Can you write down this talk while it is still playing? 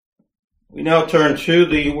We now turn to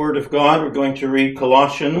the Word of God. We're going to read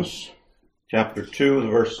Colossians chapter 2,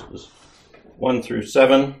 verses 1 through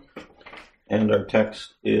 7, and our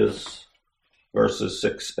text is verses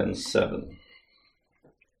 6 and 7.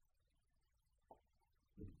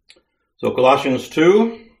 So Colossians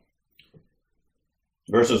 2,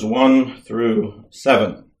 verses 1 through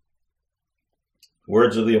 7.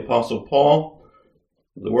 Words of the Apostle Paul,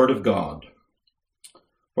 the Word of God.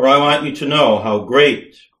 For I want you to know how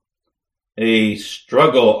great a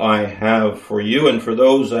struggle I have for you and for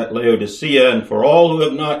those at Laodicea and for all who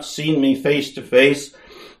have not seen me face to face,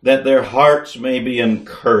 that their hearts may be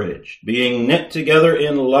encouraged, being knit together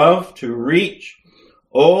in love to reach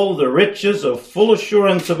all the riches of full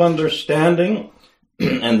assurance of understanding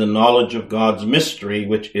and the knowledge of God's mystery,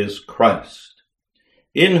 which is Christ,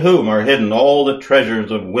 in whom are hidden all the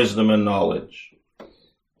treasures of wisdom and knowledge.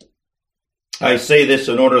 I say this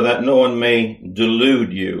in order that no one may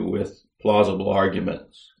delude you with plausible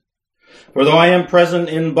arguments. For though I am present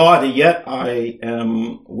in body, yet I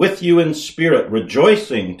am with you in spirit,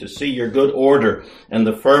 rejoicing to see your good order and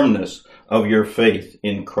the firmness of your faith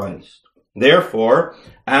in Christ. Therefore,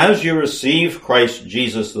 as you receive Christ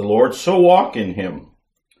Jesus the Lord, so walk in him,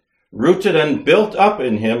 rooted and built up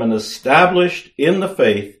in him and established in the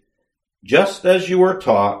faith, just as you were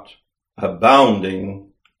taught,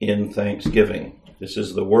 abounding in thanksgiving. This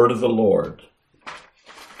is the word of the Lord.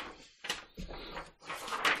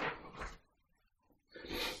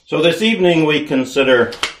 So this evening we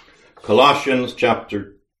consider Colossians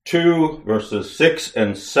chapter 2, verses 6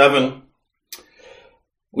 and 7.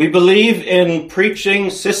 We believe in preaching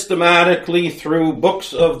systematically through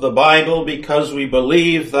books of the Bible because we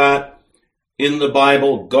believe that in the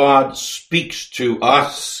Bible God speaks to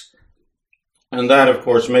us, and that of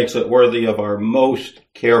course makes it worthy of our most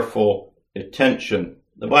careful attention.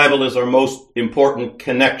 The Bible is our most important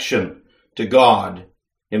connection to God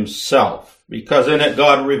himself, because in it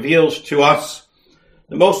God reveals to us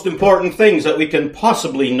the most important things that we can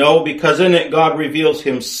possibly know, because in it God reveals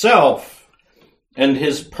himself and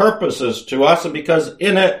his purposes to us, and because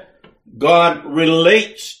in it God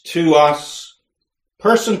relates to us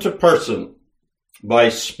person to person by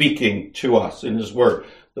speaking to us in his word.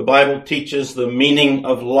 The Bible teaches the meaning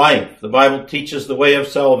of life. The Bible teaches the way of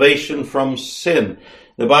salvation from sin.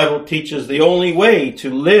 The Bible teaches the only way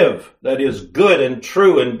to live that is good and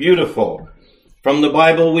true and beautiful. From the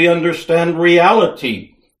Bible we understand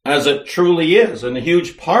reality as it truly is, and a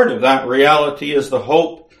huge part of that reality is the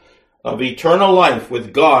hope of eternal life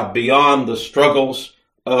with God beyond the struggles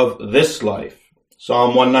of this life.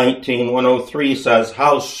 Psalm 119, 103 says,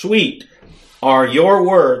 "How sweet are your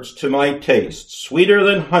words to my taste, sweeter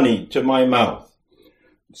than honey to my mouth."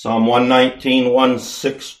 Psalm 119,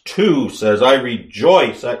 162 says, "I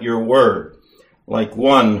rejoice at your word, like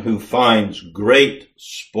one who finds great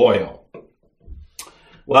spoil."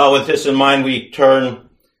 Well, with this in mind, we turn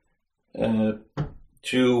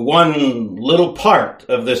to one little part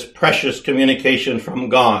of this precious communication from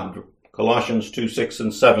God, Colossians 2, 6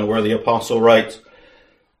 and 7, where the apostle writes,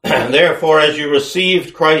 "Therefore, as you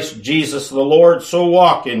received Christ Jesus the Lord, so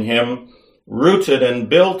walk in him, rooted and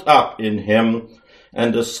built up in him,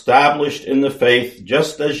 and established in the faith,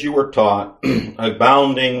 just as you were taught,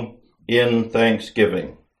 abounding in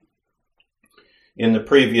thanksgiving." In the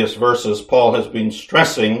previous verses, Paul has been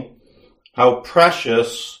stressing how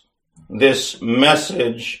precious this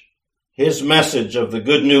message, his message of the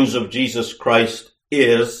good news of Jesus Christ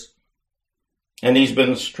is, and he's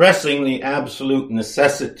been stressing the absolute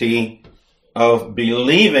necessity of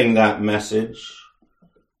believing that message,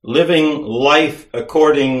 living life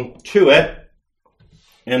according to it,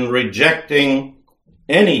 and rejecting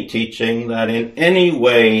any teaching that in any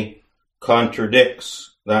way contradicts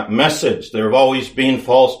that message. There have always been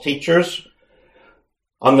false teachers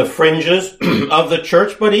on the fringes of the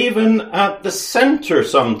church, but even at the center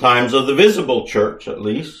sometimes of the visible church at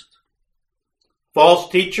least. False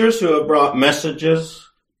teachers who have brought messages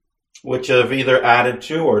which have either added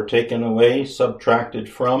to or taken away, subtracted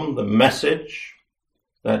from the message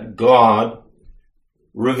that God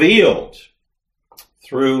revealed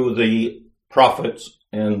through the prophets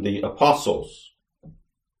and the apostles.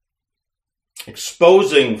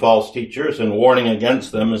 Exposing false teachers and warning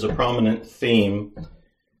against them is a prominent theme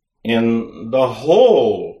in the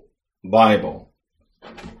whole Bible.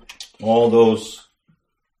 All those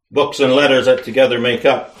books and letters that together make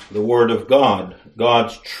up the Word of God.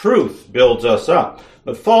 God's truth builds us up.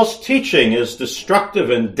 But false teaching is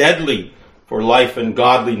destructive and deadly for life and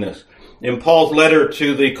godliness. In Paul's letter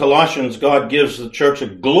to the Colossians, God gives the church a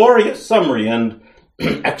glorious summary and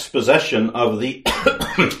exposition of the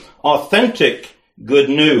authentic good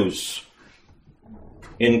news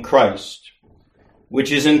in Christ,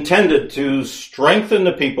 which is intended to strengthen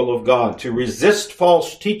the people of God, to resist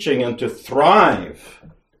false teaching, and to thrive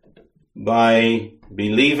by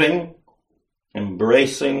believing,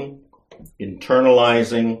 embracing,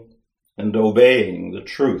 internalizing, and obeying the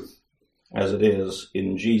truth as it is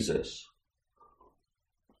in Jesus.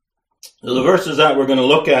 So the verses that we're going to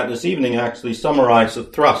look at this evening actually summarize the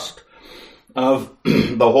thrust of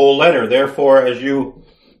the whole letter. Therefore, as you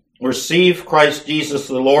receive Christ Jesus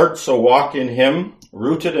the Lord, so walk in him,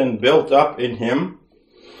 rooted and built up in him,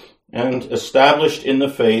 and established in the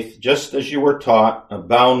faith, just as you were taught,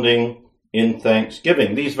 abounding in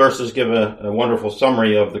thanksgiving. These verses give a wonderful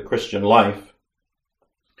summary of the Christian life.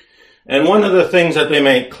 And one of the things that they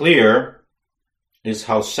make clear is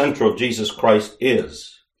how central Jesus Christ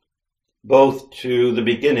is, both to the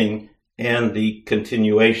beginning and the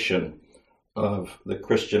continuation of the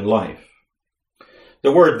Christian life.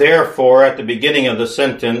 The word therefore at the beginning of the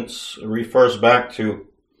sentence refers back to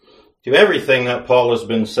everything that Paul has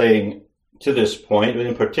been saying to this point. And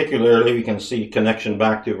in particularly, we can see connection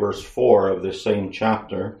back to verse 4 of this same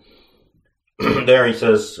chapter. There he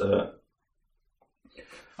says,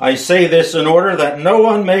 I say this in order that no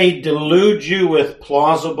one may delude you with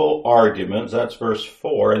plausible arguments. That's verse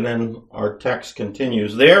 4. And then our text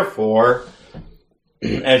continues, therefore,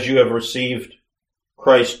 as you have received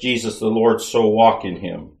Christ Jesus the Lord, so walk in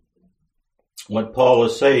him. What Paul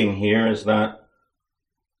is saying here is that,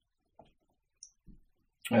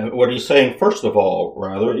 what he's saying first of all,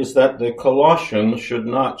 rather, is that the Colossians should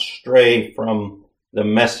not stray from the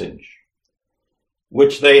message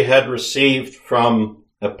which they had received from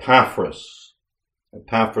Epaphras.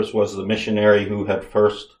 Epaphras was the missionary who had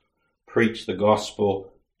first preached the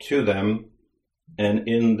gospel to them, and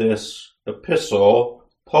in this epistle,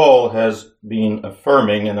 Paul has been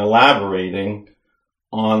affirming and elaborating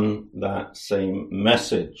on that same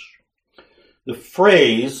message. The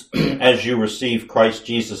phrase, as you receive Christ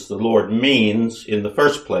Jesus the Lord, means, in the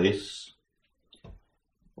first place,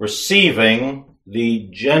 receiving the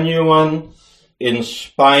genuine,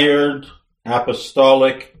 inspired,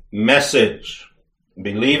 apostolic message,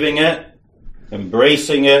 believing it,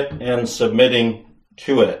 embracing it, and submitting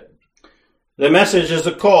to it. The message is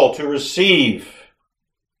a call to receive,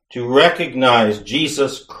 to recognize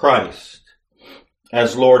Jesus Christ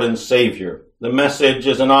as Lord and Savior. The message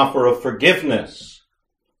is an offer of forgiveness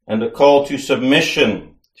and a call to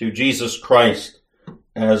submission to Jesus Christ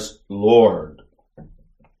as Lord.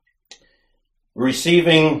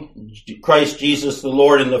 Receiving Christ Jesus the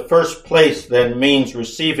Lord in the first place then means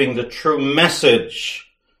receiving the true message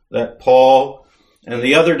that Paul and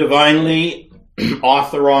the other divinely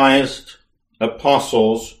authorized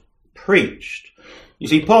apostles preached. You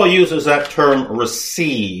see, Paul uses that term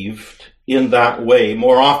received in that way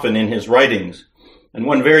more often in his writings. And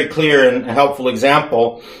one very clear and helpful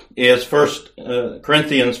example is 1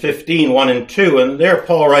 Corinthians 15, 1 and 2. And there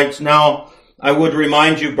Paul writes, now I would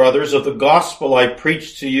remind you, brothers, of the gospel I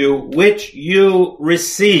preached to you, which you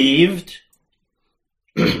received.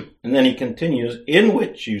 And then he continues, in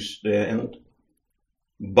which you stand,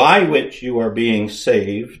 by which you are being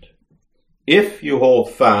saved, if you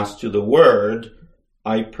hold fast to the word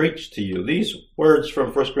I preach to you. These words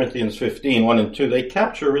from 1 Corinthians 15, 1 and 2, they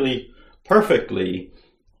capture really perfectly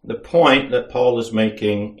the point that Paul is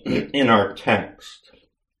making in our text.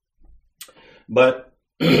 But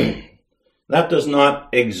that does not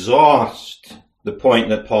exhaust the point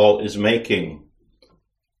that Paul is making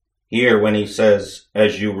here when he says,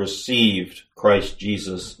 as you received Christ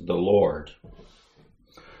Jesus the Lord.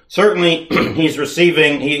 Certainly, he's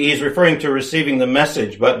referring to receiving the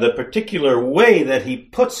message, but the particular way that he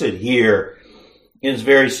puts it here is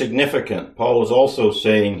very significant. Paul is also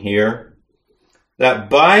saying here that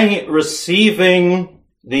by receiving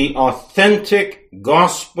the authentic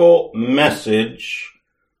gospel message,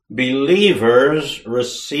 believers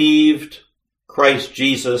received Christ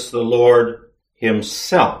Jesus the Lord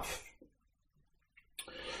himself.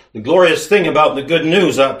 The glorious thing about the good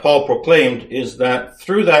news that Paul proclaimed is that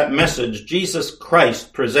through that message, Jesus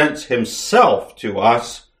Christ presents himself to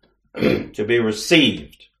us to be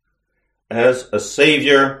received as a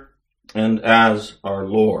Savior and as our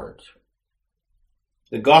Lord.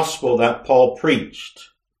 The gospel that Paul preached,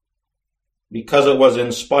 because it was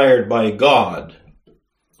inspired by God,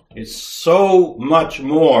 is so much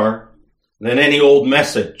more than any old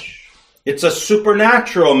message. It's a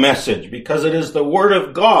supernatural message because it is the Word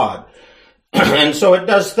of God. And so it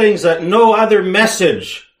does things that no other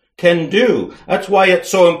message can do. That's why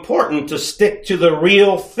it's so important to stick to the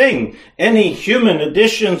real thing. Any human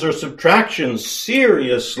additions or subtractions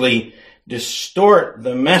seriously distort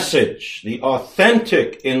the message. The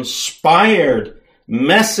authentic, inspired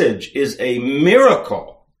message is a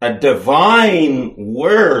miracle, a divine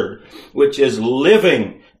word which is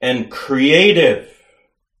living and creative.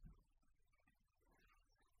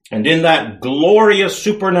 And in that glorious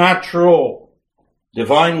supernatural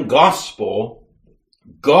divine gospel,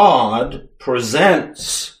 God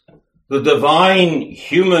presents the divine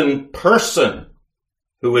human person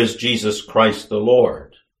who is Jesus Christ the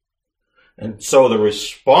Lord. And so the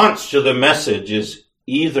response to the message is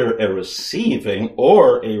either a receiving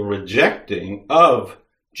or a rejecting of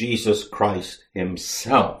Jesus Christ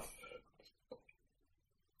himself.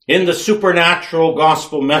 In the supernatural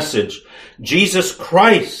gospel message, Jesus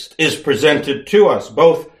Christ is presented to us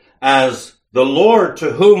both as the Lord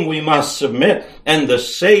to whom we must submit and the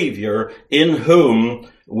Savior in whom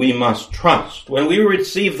we must trust. When we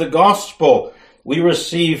receive the gospel, we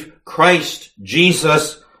receive Christ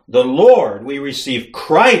Jesus the Lord. We receive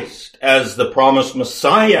Christ as the promised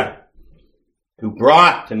Messiah who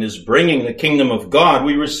brought and is bringing the kingdom of God.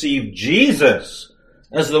 We receive Jesus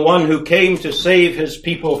as the one who came to save his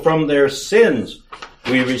people from their sins.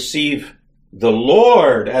 We receive the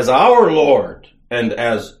Lord as our Lord and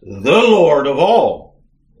as the Lord of all.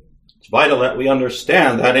 It's vital that we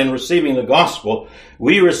understand that in receiving the gospel,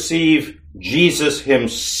 we receive Jesus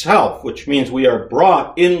himself, which means we are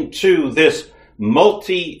brought into this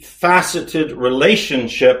multifaceted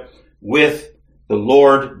relationship with the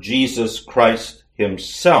Lord Jesus Christ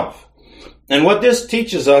himself. And what this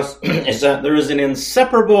teaches us is that there is an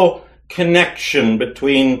inseparable connection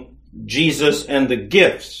between Jesus and the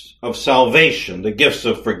gifts of salvation, the gifts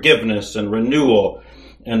of forgiveness and renewal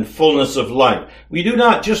and fullness of life. We do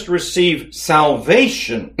not just receive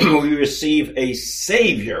salvation, we receive a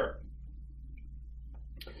Savior.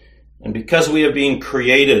 And because we have been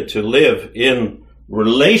created to live in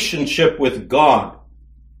relationship with God,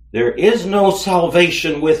 there is no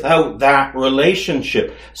salvation without that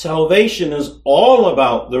relationship. Salvation is all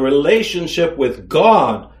about the relationship with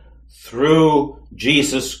God through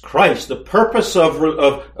Jesus Christ. The purpose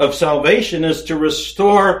of salvation is to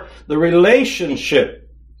restore the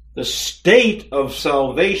relationship. The state of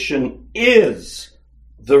salvation is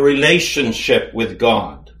the relationship with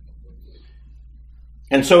God.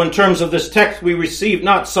 And so in terms of this text, we receive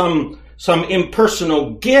not some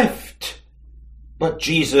impersonal gift, but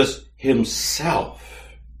Jesus himself,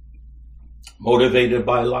 motivated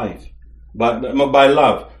by by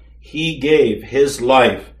love. He gave his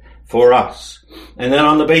life for us. And then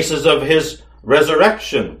on the basis of his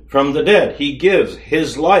resurrection from the dead, he gives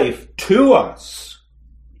his life to us.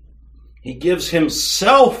 He gives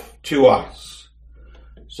himself to us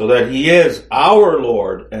so that he is our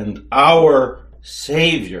Lord and our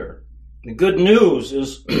Savior. The good news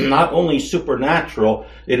is not only supernatural,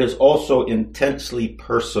 it is also intensely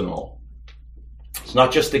personal. It's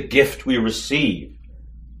not just a gift we receive.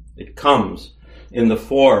 It comes in the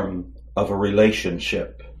form of a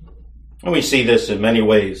relationship. And we see this in many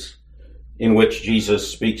ways in which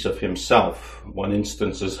Jesus speaks of himself. One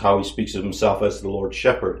instance is how he speaks of himself as the Lord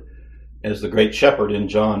Shepherd. As the great shepherd in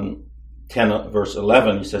John 10 verse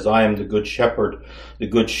 11, he says, I am the good shepherd. The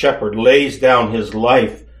good shepherd lays down his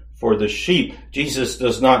life for the sheep. Jesus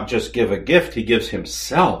does not just give a gift, he gives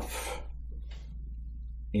himself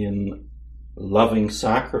in loving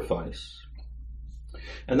sacrifice.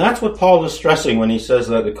 And that's what Paul is stressing when he says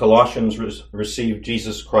that the Colossians receive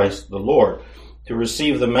Jesus Christ the Lord. To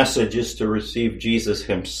receive the message is to receive Jesus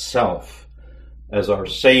himself as our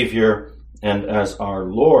Savior and as our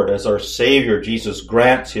Lord. As our Savior, Jesus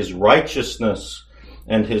grants his righteousness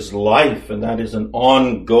and his life, and that is an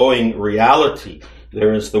ongoing reality.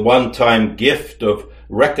 There is the one-time gift of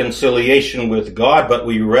reconciliation with God, but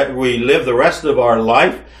we live the rest of our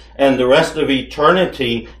life and the rest of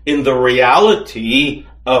eternity in the reality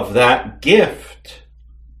of that gift.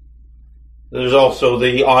 There's also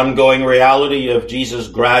the ongoing reality of Jesus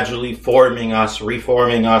gradually forming us,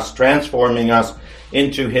 reforming us, transforming us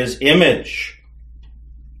into his image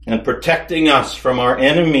and protecting us from our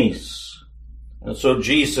enemies. And so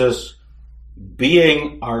Jesus,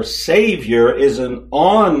 being our Savior, is an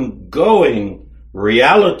ongoing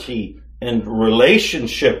reality and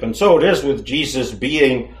relationship. And so it is with Jesus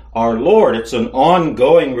being our Lord. It's an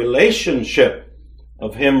ongoing relationship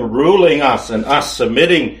of him ruling us and us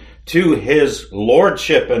submitting to his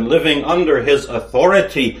lordship and living under his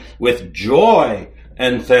authority with joy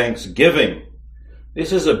and thanksgiving.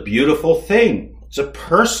 This is a beautiful thing. It's a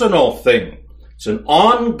personal thing. It's an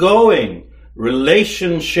ongoing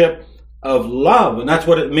relationship of love. And that's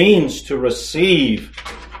what it means to receive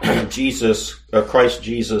Christ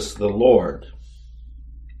Jesus the Lord.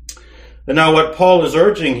 And now what Paul is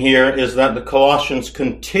urging here is that the Colossians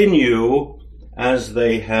continue as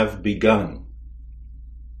they have begun.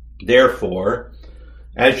 Therefore,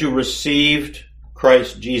 as you received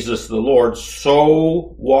Christ Jesus the Lord,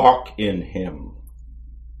 so walk in him.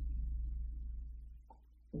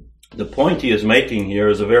 The point he is making here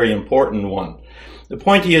is a very important one. The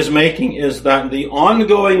point he is making is that the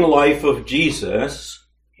ongoing life of Jesus,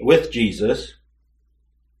 with Jesus,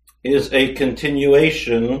 is a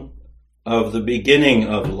continuation of the beginning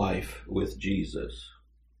of life with Jesus.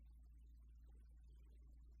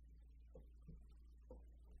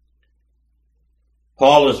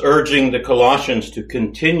 Paul is urging the Colossians to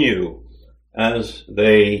continue as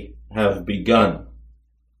they have begun.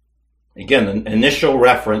 Again, an initial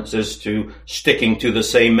reference is to sticking to the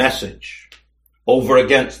same message over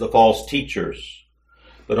against the false teachers.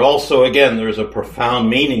 But also, again, there's a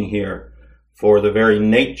profound meaning here for the very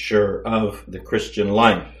nature of the Christian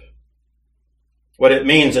life. What it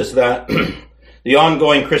means is that the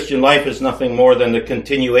ongoing Christian life is nothing more than the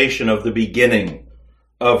continuation of the beginning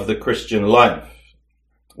of the Christian life.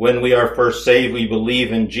 When we are first saved, we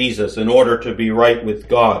believe in Jesus in order to be right with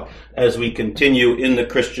God. As we continue in the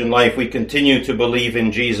Christian life, we continue to believe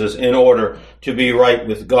in Jesus in order to be right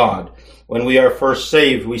with God. When we are first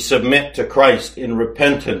saved, we submit to Christ in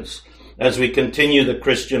repentance. As we continue the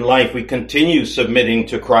Christian life, we continue submitting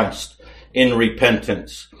to Christ in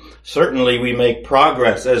repentance. Certainly we make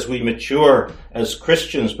progress as we mature as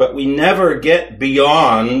Christians, but we never get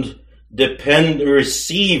beyond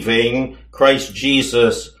receiving Christ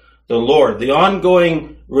Jesus the Lord. The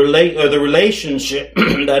ongoing the relationship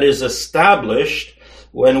that is established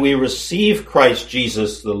when we receive Christ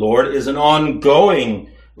Jesus the Lord is an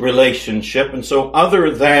ongoing relationship. And so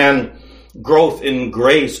other than growth in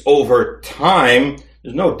grace over time,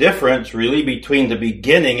 there's no difference really between the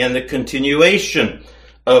beginning and the continuation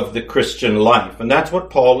of the Christian life. And that's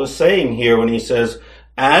what Paul is saying here when he says,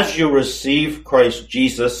 as you receive Christ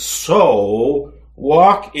Jesus, so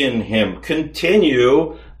walk in him.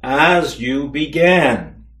 Continue as you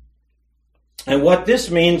began. And what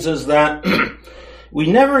this means is that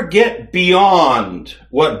we never get beyond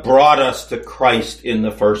what brought us to Christ in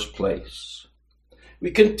the first place.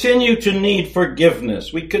 We continue to need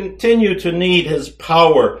forgiveness. We continue to need his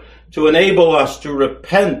power to enable us to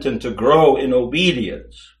repent and to grow in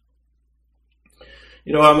obedience.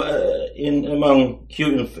 You know, among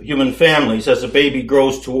human families, as a baby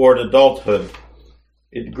grows toward adulthood,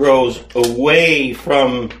 it grows away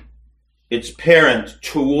from its parent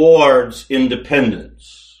towards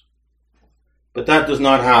independence. But that does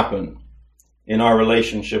not happen in our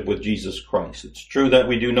relationship with Jesus Christ. It's true that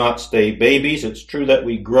we do not stay babies. It's true that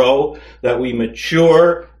we grow, that we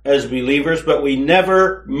mature as believers, but we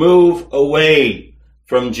never move away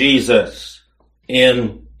from Jesus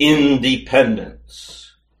in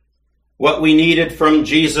independence. What we needed from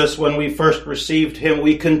Jesus when we first received him,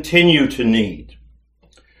 we continue to need.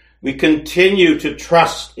 We continue to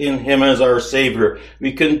trust in him as our Savior.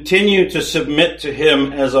 We continue to submit to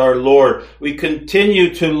him as our Lord. We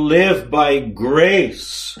continue to live by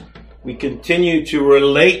grace. We continue to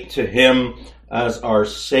relate to him as our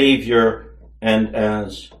Savior and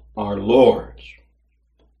as our Lord.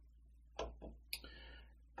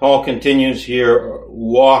 Paul continues here,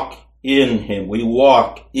 walk in him. We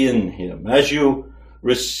walk in him. As you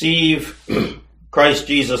receive Christ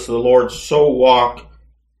Jesus the Lord, so walk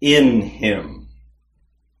in him.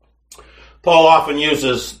 Paul often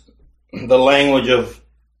uses the language of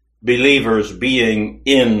believers being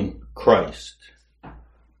in Christ.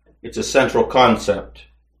 It's a central concept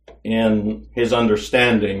in his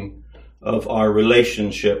understanding of our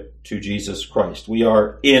relationship to Jesus Christ. We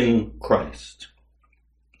are in Christ.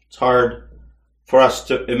 It's hard for us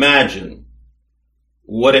to imagine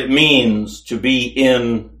what it means to be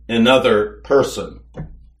in another person.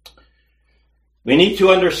 We need to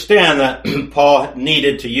understand that Paul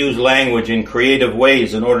needed to use language in creative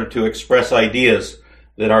ways in order to express ideas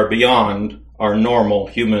that are beyond our normal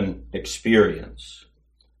human experience.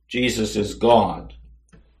 Jesus is God,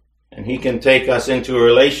 and he can take us into a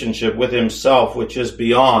relationship with himself which is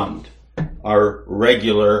beyond our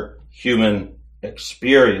regular human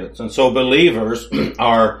experience. And so believers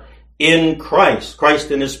are in Christ. Christ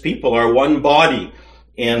and his people are one body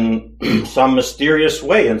in some mysterious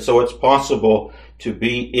way, and so it's possible to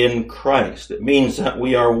be in Christ. It means that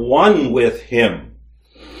we are one with him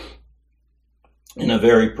in a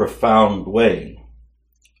very profound way.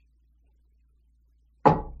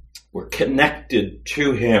 We're connected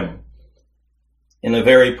to him in a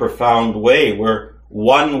very profound way. We're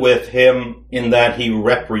one with him in that he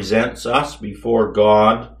represents us before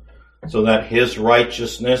God so that his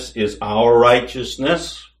righteousness is our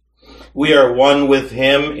righteousness. We are one with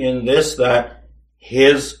him in this, that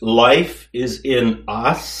his life is in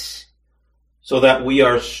us, so that we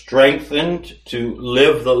are strengthened to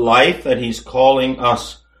live the life that he's calling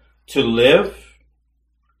us to live.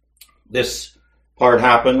 This part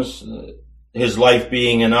happens, his life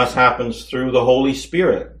being in us happens through the Holy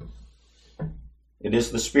Spirit. It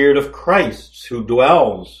is the Spirit of Christ who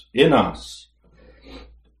dwells in us.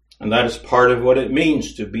 And that is part of what it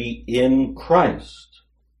means to be in Christ.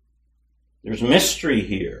 There's mystery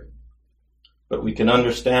here, but we can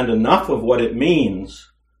understand enough of what it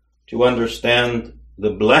means to understand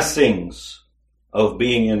the blessings of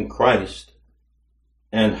being in Christ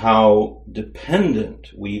and how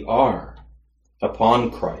dependent we are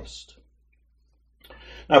upon Christ.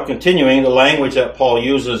 Now, continuing, the language that Paul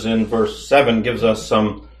uses in verse 7 gives us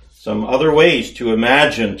some other ways to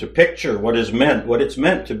imagine, to picture what it's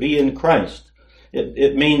meant to be in Christ.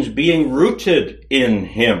 It means being rooted in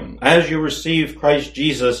him. As you receive Christ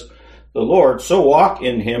Jesus the Lord, so walk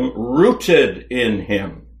in him, rooted in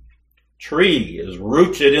him. Tree is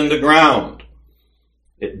rooted in the ground.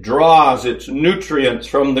 It draws its nutrients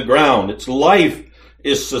from the ground. Its life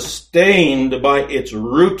is sustained by its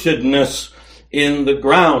rootedness in the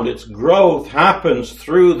ground. Its growth happens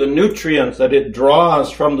through the nutrients that it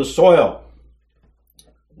draws from the soil.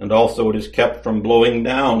 And also it is kept from blowing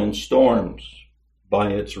down in storms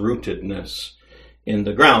by its rootedness in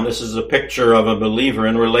the ground. This is a picture of a believer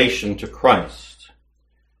in relation to Christ.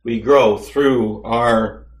 We grow through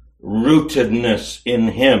our rootedness in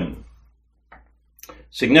him.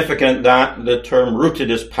 Significant that the term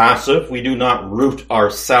rooted is passive. We do not root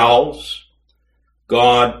ourselves.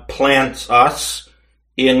 God plants us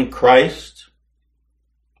in Christ.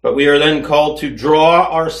 But we are then called to draw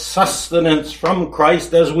our sustenance from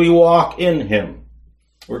Christ as we walk in him.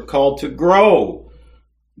 We're called to grow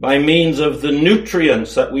by means of the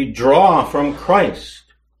nutrients that we draw from Christ.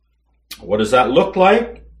 What does that look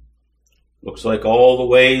like? Looks like all the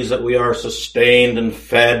ways that we are sustained and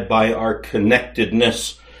fed by our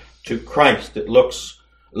connectedness to Christ. It looks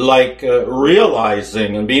like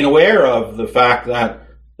realizing and being aware of the fact that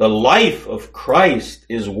the life of Christ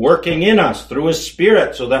is working in us through his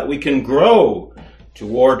Spirit so that we can grow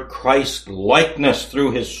toward Christ's likeness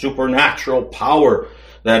through his supernatural power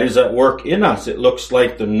that is at work in us. It looks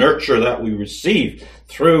like the nurture that we receive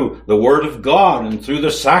through the Word of God and through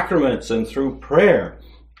the sacraments and through prayer.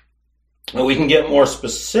 And we can get more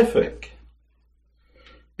specific.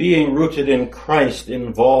 Being rooted in Christ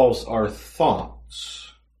involves our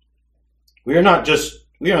thoughts. We are not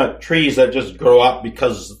trees that just grow up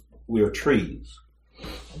because we are trees.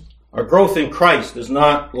 Our growth in Christ is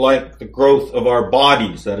not like the growth of our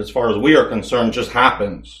bodies that, as far as we are concerned, just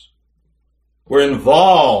happens. We're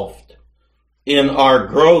involved in our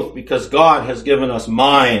growth because God has given us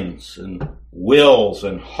minds and wills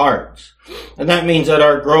and hearts. And that means that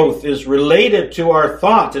our growth is related to our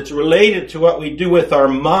thoughts. It's related to what we do with our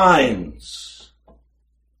minds.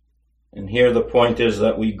 And here the point is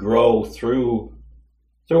that we grow through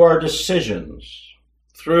our decisions,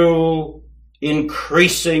 through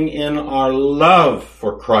increasing in our love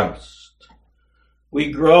for Christ.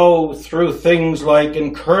 We grow through things like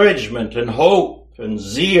encouragement and hope and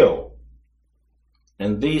zeal.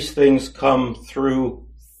 And these things come through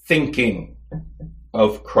thinking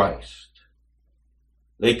of Christ.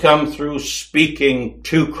 They come through speaking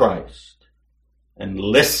to Christ and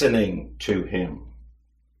listening to him.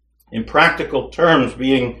 In practical terms,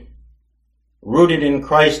 being rooted in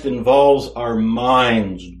Christ involves our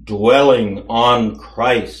minds dwelling on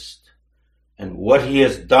Christ and what he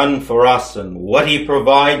has done for us and what he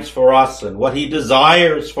provides for us and what he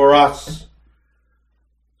desires for us,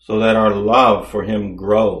 so that our love for him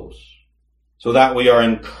grows, so that we are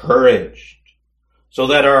encouraged, so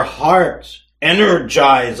that our hearts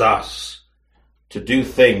energize us to do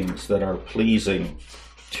things that are pleasing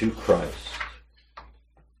to Christ.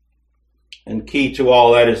 And key to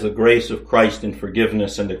all that is the grace of Christ in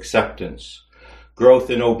forgiveness and acceptance, growth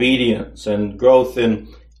in obedience and growth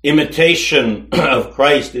in imitation of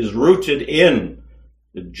Christ is rooted in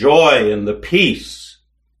the joy and the peace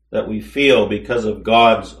that we feel because of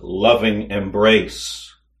God's loving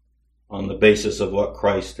embrace on the basis of what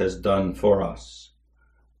Christ has done for us.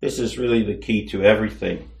 This is really the key to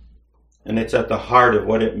everything, and it's at the heart of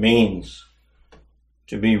what it means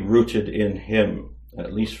to be rooted in him.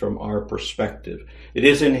 at least from our perspective. It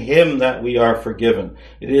is in him that we are forgiven.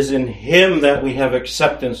 It is in him that we have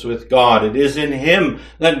acceptance with God. It is in him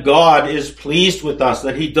that God is pleased with us,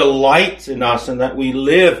 that he delights in us, and that we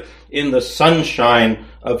live in the sunshine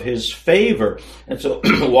of his favor. And so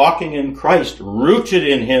walking in Christ, rooted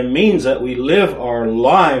in him, means that we live our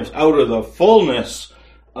lives out of the fullness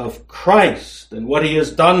of Christ and what he has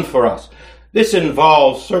done for us. This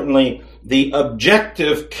involves certainly the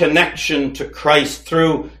objective connection to Christ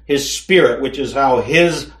through his Spirit, which is how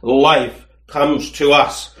his life comes to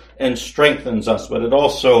us and strengthens us. But it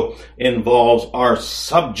also involves our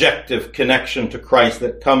subjective connection to Christ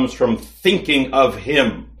that comes from thinking of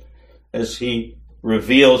him as he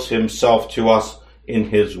reveals himself to us in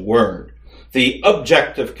his word. The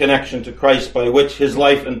objective connection to Christ by which his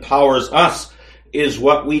life empowers us is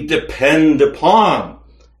what we depend upon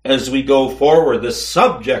as we go forward. The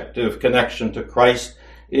subjective connection to Christ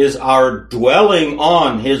is our dwelling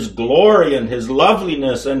on his glory and his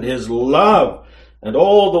loveliness and his love and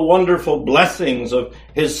all the wonderful blessings of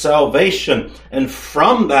his salvation. And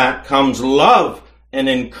from that comes love and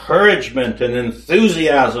encouragement and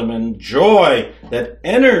enthusiasm and joy that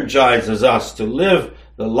energizes us to live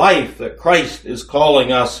the life that Christ is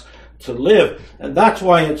calling us to live. And that's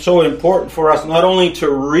why it's so important for us not only to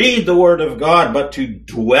read the Word of God, but to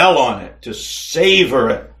dwell on it, to savor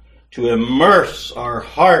it, to immerse our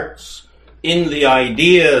hearts in the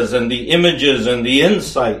ideas and the images and the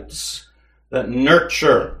insights that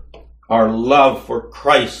nurture our love for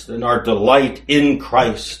Christ and our delight in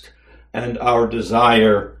Christ and our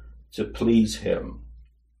desire to please him.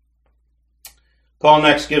 Paul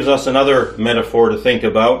next gives us another metaphor to think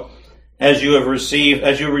about. As you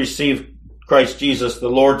receive Christ Jesus the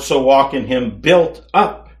Lord, so walk in him, built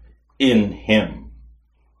up in him.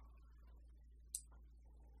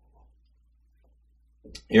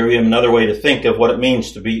 Here we have another way to think of what it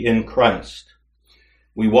means to be in Christ.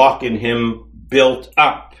 We walk in him, built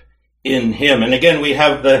up in him. And again, we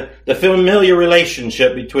have the familiar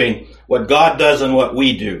relationship between what God does and what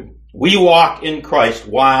we do. We walk in Christ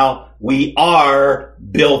while we are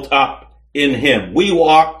built up in him. We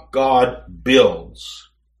walk, God builds.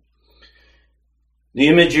 The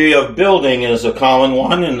imagery of building is a common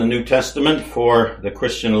one in the New Testament for the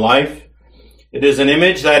Christian life. It is an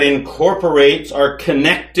image that incorporates our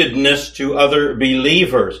connectedness to other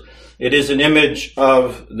believers. It is an image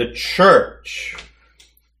of the church.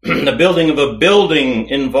 The building of a building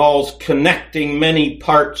involves connecting many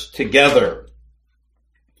parts together.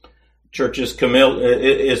 Church is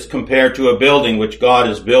compared to a building which God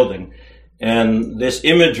is building. And this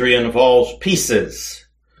imagery involves pieces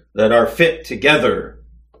that are fit together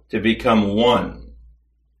to become one.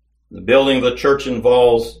 The building of the church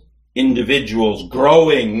involves individuals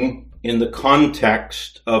growing in the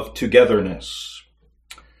context of togetherness.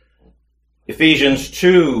 Ephesians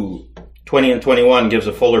 2:20 and 21 gives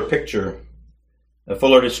a fuller picture, a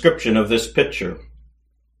fuller description of this picture.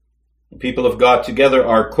 The people of God together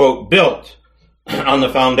are, quote, built on the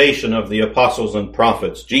foundation of the apostles and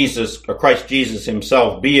prophets, Christ Jesus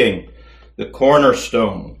himself being the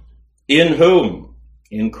cornerstone, in whom,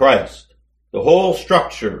 in Christ, the whole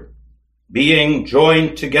structure being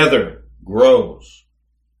joined together grows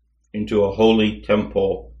into a holy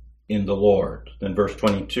temple in the Lord. Then verse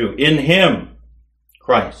 22, in him,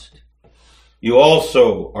 Christ, you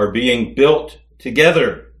also are being built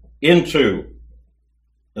together into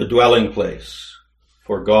a dwelling place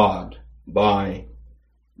for God by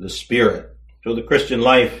the Spirit. So the Christian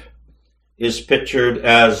life is pictured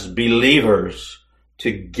as believers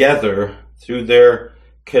together through their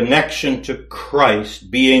connection to Christ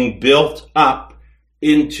being built up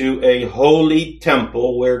into a holy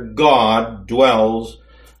temple where God dwells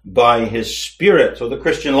by his Spirit. So the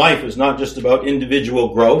Christian life is not just about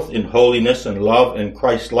individual growth in holiness and love and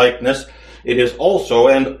Christ-likeness. It is also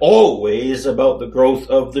and always about the growth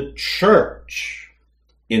of the church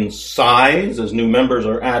in size as new members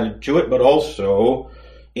are added to it, but also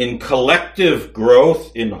in collective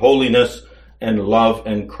growth in holiness and love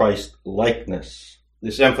and Christ-likeness.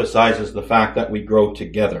 This emphasizes the fact that we grow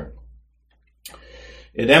together.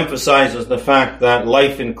 It emphasizes the fact that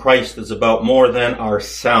life in Christ is about more than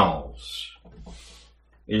ourselves.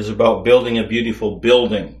 It is about building a beautiful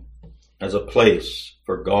building as a place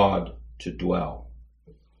for God to dwell.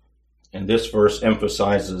 And this verse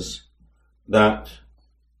emphasizes that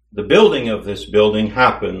the building of this building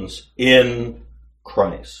happens in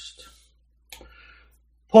Christ.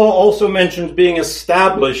 Paul also mentions being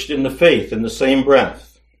established in the faith in the same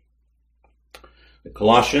breath. The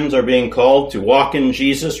Colossians are being called to walk in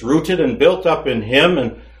Jesus, rooted and built up in him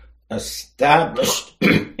and established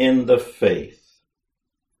in the faith.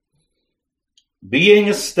 Being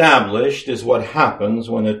established is what happens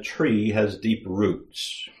when a tree has deep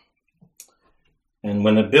roots and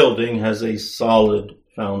when a building has a solid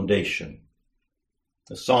foundation.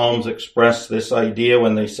 The Psalms express this idea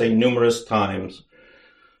when they say numerous times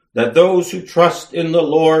that those who trust in the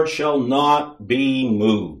Lord shall not be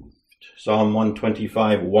moved. Psalm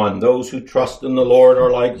 125:1. Those who trust in the Lord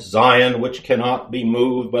are like Zion, which cannot be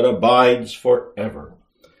moved, but abides forever.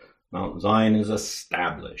 Mount Zion is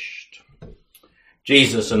established.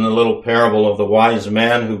 Jesus, in the little parable of the wise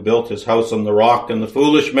man who built his house on the rock and the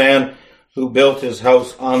foolish man who built his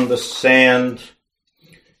house on the sand.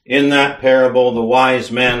 In that parable, the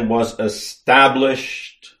wise man was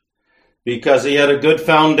established because he had a good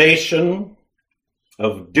foundation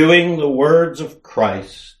of doing the words of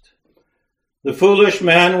Christ. The foolish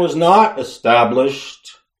man was not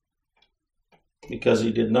established because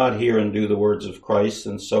he did not hear and do the words of Christ,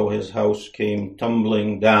 and so his house came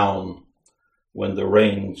tumbling down when the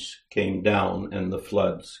rains came down and the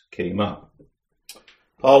floods came up.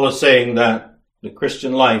 Paul is saying that the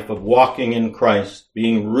Christian life of walking in Christ,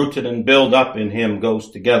 being rooted and built up in him, goes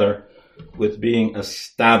together with being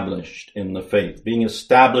established in the faith. Being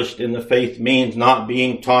established in the faith means not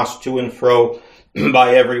being tossed to and fro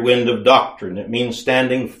by every wind of doctrine. It means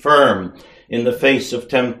standing firm in the face of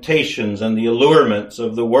temptations and the allurements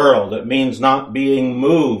of the world. It means not being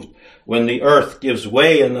moved when the earth gives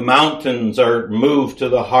way and the mountains are moved to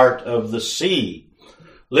the heart of the sea.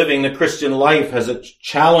 Living the Christian life has its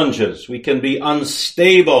challenges. We can be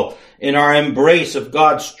unstable in our embrace of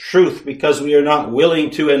God's truth because we are not willing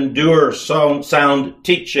to endure sound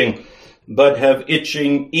teaching, but have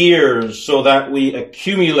itching ears so that we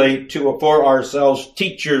accumulate for ourselves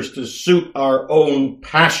teachers to suit our own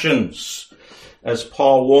passions. As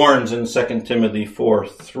Paul warns in 2 Timothy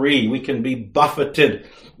 4:3, we can be buffeted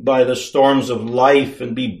by the storms of life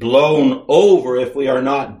and be blown over if we are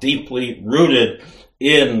not deeply rooted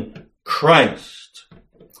in Christ.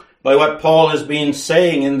 By what Paul has been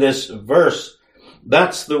saying in this verse,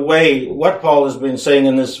 what Paul has been saying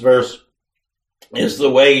in this verse is the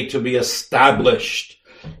way to be established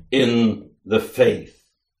in the faith.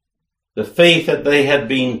 The faith that they had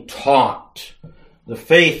been taught. The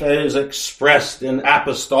faith that is expressed in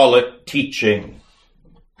apostolic teaching.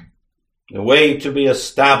 The way to be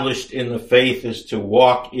established in the faith is to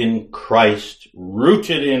walk in Christ,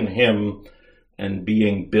 rooted in him, and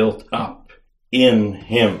being built up in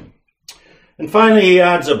him. And finally, he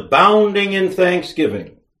adds abounding in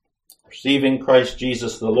thanksgiving, receiving Christ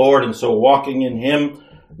Jesus the Lord, and so walking in him,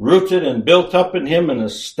 rooted and built up in him, and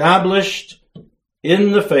established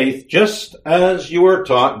in the faith, just as you were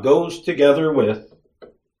taught, goes together with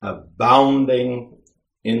abounding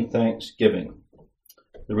in thanksgiving.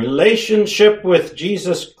 The relationship with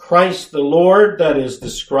Jesus Christ the Lord that is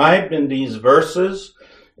described in these verses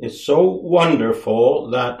is so wonderful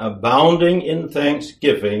that abounding in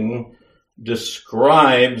thanksgiving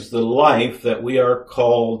describes the life that we are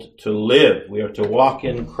called to live. We are to walk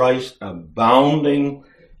in Christ abounding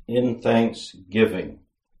in thanksgiving.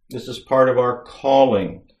 This is part of our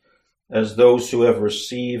calling as those who have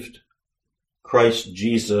received Christ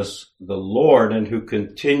Jesus the Lord and who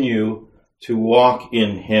continue to walk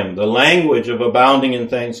in him. The language of abounding in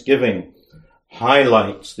thanksgiving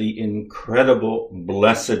highlights the incredible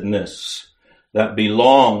blessedness that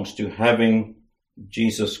belongs to having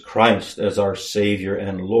Jesus Christ as our Savior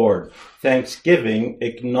and Lord. Thanksgiving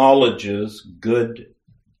acknowledges good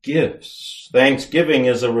gifts. Thanksgiving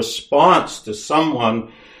is a response to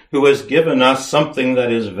someone who has given us something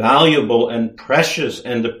that is valuable and precious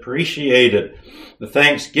and appreciated. The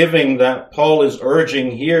thanksgiving that Paul is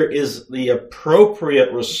urging here is the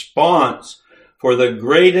appropriate response for the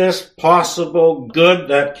greatest possible good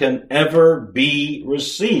that can ever be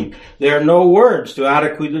received. There are no words to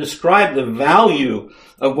adequately describe the value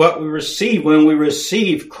of what we receive when we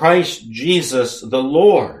receive Christ Jesus the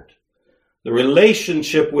Lord. The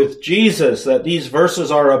relationship with Jesus that these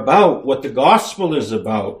verses are about, what the gospel is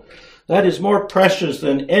about, that is more precious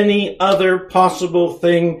than any other possible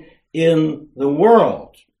thing in the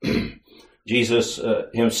world. Jesus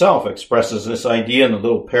himself expresses this idea in the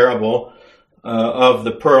little parable of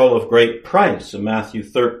the pearl of great price. In Matthew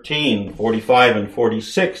 13:45 and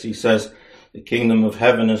 46, he says, "The kingdom of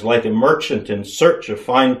heaven is like a merchant in search of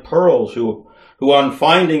fine pearls who on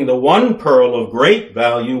finding the one pearl of great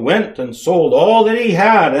value went and sold all that he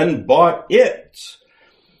had and bought it."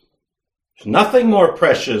 There's nothing more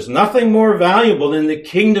precious, nothing more valuable than the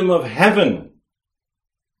kingdom of heaven.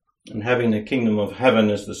 And having the kingdom of heaven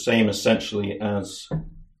is the same essentially as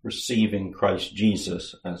receiving Christ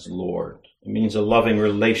Jesus as Lord. It means a loving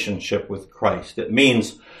relationship with Christ. It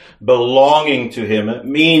means belonging to Him. It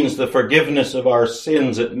means the forgiveness of our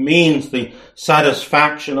sins. It means the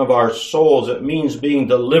satisfaction of our souls. It means being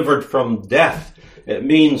delivered from death. It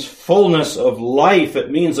means fullness of life. It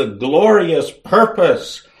means a glorious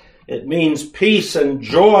purpose. It means peace and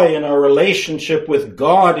joy in our relationship with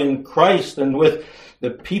God in Christ and with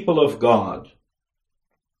the people of God.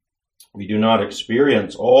 We do not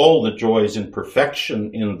experience all the joys in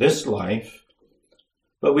perfection in this life,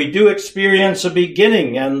 but we do experience a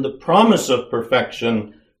beginning and the promise of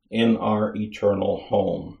perfection in our eternal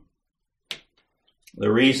home.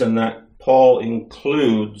 The reason that Paul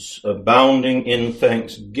includes abounding in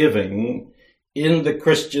thanksgiving in the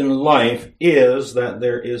Christian life is that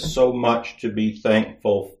there is so much to be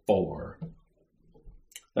thankful for.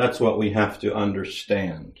 That's what we have to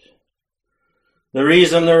understand. The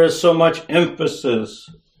reason there is so much emphasis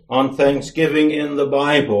on thanksgiving in the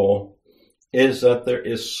Bible is that there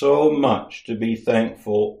is so much to be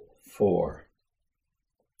thankful for.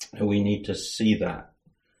 And we need to see that.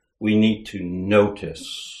 We need to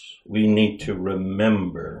notice. We need to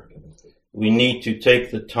remember. We need to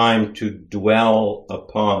take the time to dwell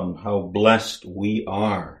upon how blessed we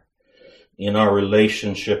are in our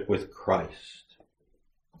relationship with Christ.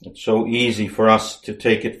 It's so easy for us to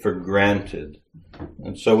take it for granted.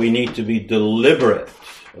 And so we need to be deliberate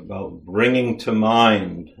about bringing to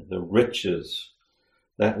mind the riches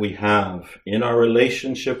that we have in our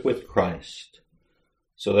relationship with Christ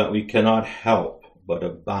so that we cannot help but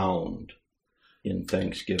abound in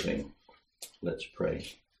thanksgiving. Let's pray.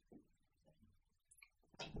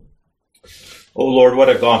 Oh Lord, what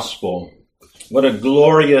a gospel. What a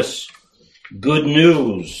glorious good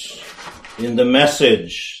news in the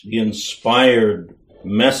message, the inspired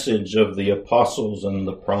message of the apostles and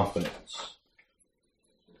the prophets.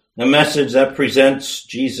 A message that presents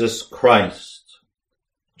Jesus Christ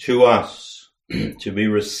to us to be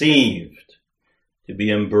received, to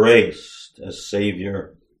be embraced as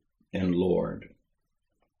Savior and Lord.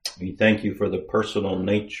 We thank you for the personal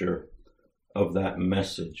nature of that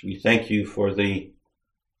message. We thank you for the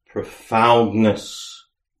profoundness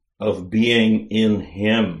of being in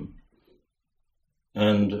Him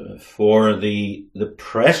and for the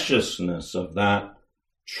preciousness of that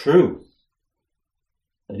truth.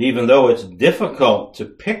 That even though it's difficult to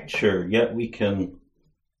picture, yet we can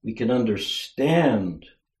understand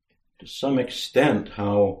to some extent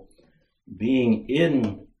how being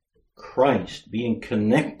in Christ, being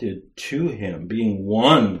connected to Him, being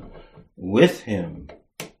one with Him,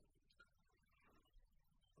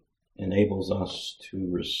 enables us to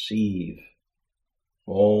receive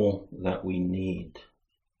all that we need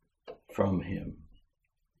from Him.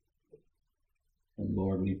 And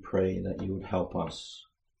Lord, we pray that you would help us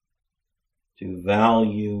to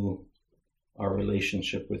value our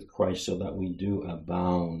relationship with Christ so that we do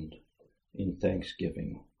abound in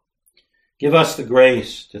thanksgiving. Give us the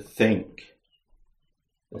grace to think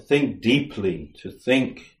deeply, to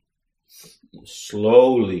think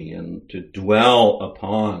slowly, and to dwell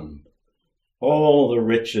upon all the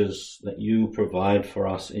riches that you provide for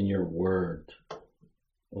us in your word,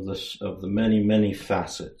 of the many, many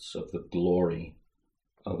facets of the glory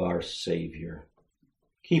of our Savior.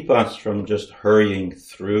 Keep us from just hurrying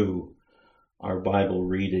through our Bible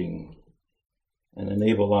reading and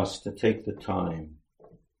enable us to take the time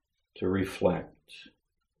to reflect,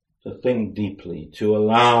 to think deeply, to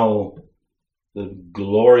allow the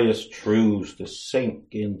glorious truths to sink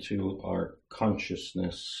into our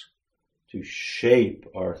consciousness, to shape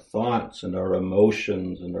our thoughts and our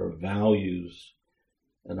emotions and our values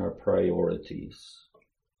and our priorities.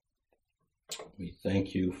 We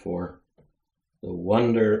thank you for the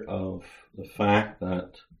wonder of the fact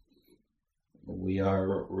that we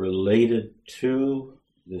are related to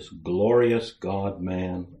this glorious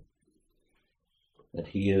God-man, that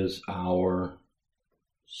He is our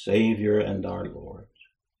Savior and our Lord.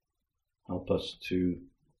 Help us to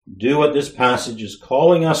do what this passage is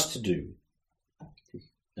calling us to do.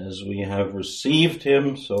 As we have received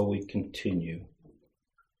Him, so we continue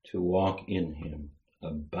to walk in Him,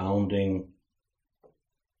 abounding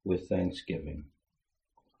with thanksgiving.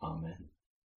 Amen.